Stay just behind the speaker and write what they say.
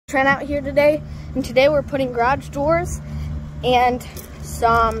Trent out here today, and today we're putting garage doors and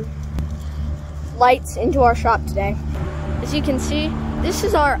some lights into our shop today. As you can see, this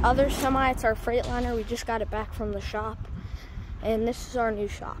is our other semi. It's our Freightliner. We just got it back from the shop, and this is our new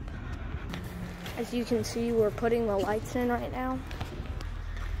shop. As you can see, we're putting the lights in right now.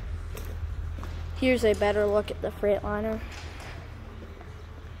 Here's a better look at the Freightliner.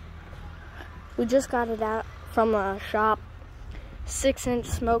 We just got it out from the shop. 6-inch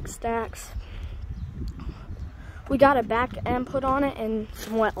smokestacks. We got a back end put on it and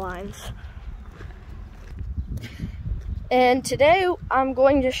some wet lines. And today I'm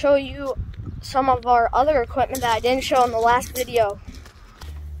going to show you some of our other equipment that I didn't show in the last video.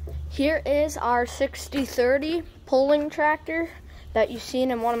 Here is our 6030 pulling tractor that you've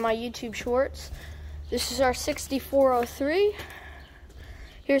seen in one of my YouTube shorts. This is our 6403.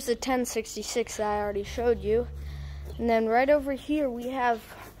 Here's the 1066 that I already showed you. And then right over here we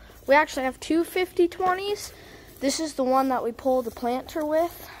actually have two 5020s. This is the one that we pull the planter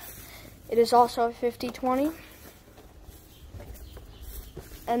with. It is also a 5020.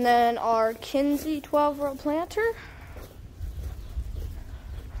 And then our Kinze 12-row planter.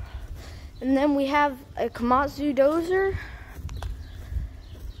 And then we have a Komatsu dozer.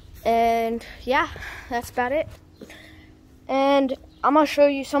 And yeah, that's about it. And I'm gonna show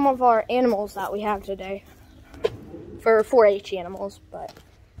you some of our animals that we have today. For 4-H animals, but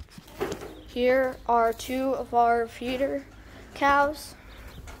here are two of our feeder cows,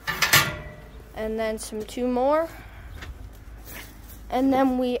 and then two more. And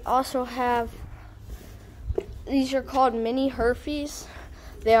then we also have, these are called mini Herfies.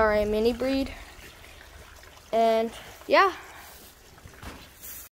 They are a mini breed. And yeah.